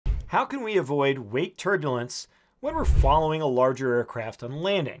how can we avoid wake turbulence when we're following a larger aircraft on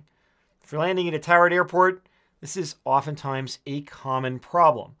landing? If you're landing at a towered airport, this is oftentimes a common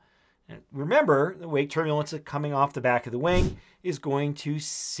problem. And remember, the wake turbulence coming off the back of the wing is going to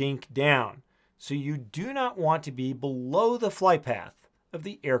sink down. So you do not want to be below the flight path of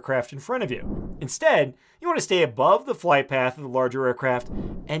the aircraft in front of you. Instead, you want to stay above the flight path of the larger aircraft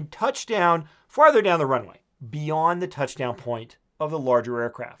and touch down farther down the runway, beyond the touchdown point of the larger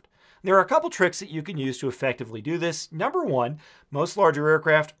aircraft. There are a couple tricks that you can use to effectively do this. Number one, most larger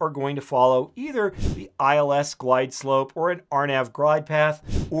aircraft are going to follow either the ILS glide slope or an RNAV glide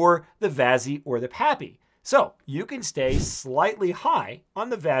path, or the VASI or the PAPI. So you can stay slightly high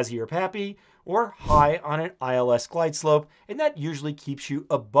on the VASI or PAPI, or high on an ILS glide slope, and that usually keeps you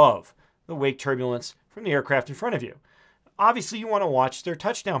above the wake turbulence from the aircraft in front of you. Obviously, you want to watch their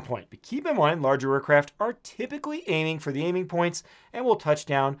touchdown point, but keep in mind larger aircraft are typically aiming for the aiming points and will touch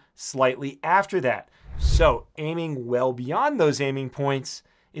down slightly after that. So aiming well beyond those aiming points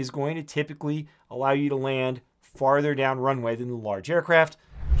is going to typically allow you to land farther down runway than the large aircraft.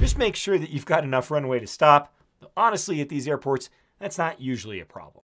 Just make sure that you've got enough runway to stop. But honestly, at these airports, that's not usually a problem.